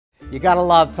You gotta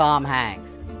love Tom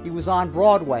Hanks. He was on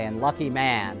Broadway in Lucky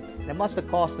Man, and it must have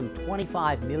cost him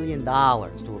 $25 million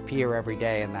to appear every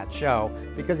day in that show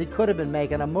because he could have been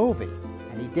making a movie,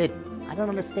 and he didn't. I don't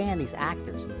understand these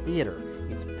actors in theater.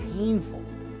 It's painful.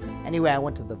 Anyway, I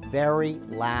went to the very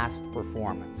last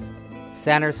performance.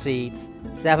 Center seats,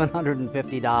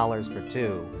 $750 for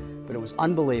two, but it was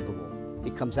unbelievable. He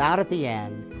comes out at the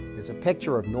end, there's a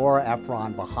picture of Nora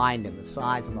Ephron behind him, the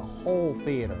size of the whole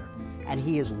theater, and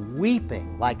he is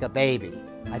weeping like a baby.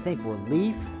 I think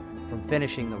relief from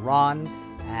finishing the run,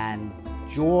 and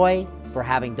joy for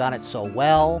having done it so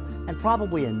well, and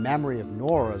probably in memory of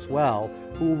Nora as well,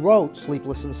 who wrote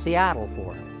Sleepless in Seattle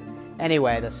for him.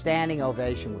 Anyway, the standing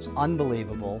ovation was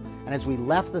unbelievable, and as we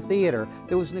left the theater,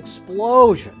 there was an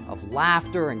explosion of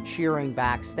laughter and cheering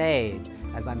backstage,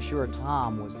 as I'm sure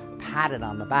Tom was patted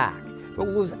on the back. But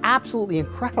what was absolutely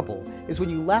incredible is when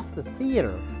you left the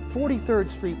theater, 43rd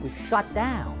Street was shut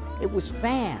down. It was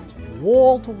fans,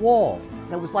 wall to wall.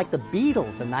 And it was like the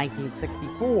Beatles in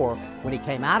 1964 when he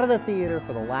came out of the theater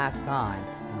for the last time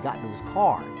and got into his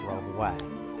car and drove away.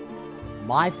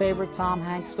 My favorite Tom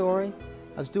Hanks story?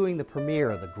 I was doing the premiere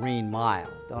of The Green Mile.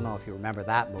 Don't know if you remember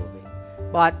that movie.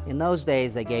 But in those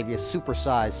days, they gave you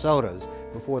supersized sodas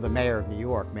before the mayor of New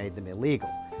York made them illegal.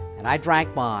 And I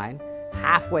drank mine.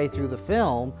 Halfway through the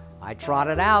film, I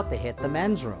trotted out to hit the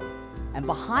men's room. And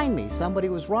behind me, somebody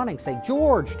was running, saying,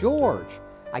 "George, George."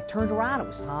 I turned around, it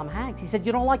was Tom Hanks. He said,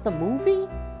 "You don't like the movie?"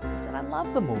 I said, "I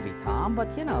love the movie, Tom, but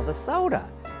you know, the soda."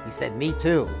 He said, "Me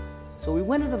too." So we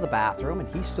went into the bathroom, and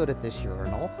he stood at this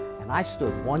urinal, and I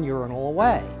stood one urinal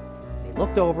away. And he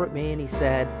looked over at me and he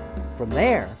said, "From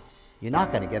there, you're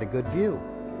not going to get a good view."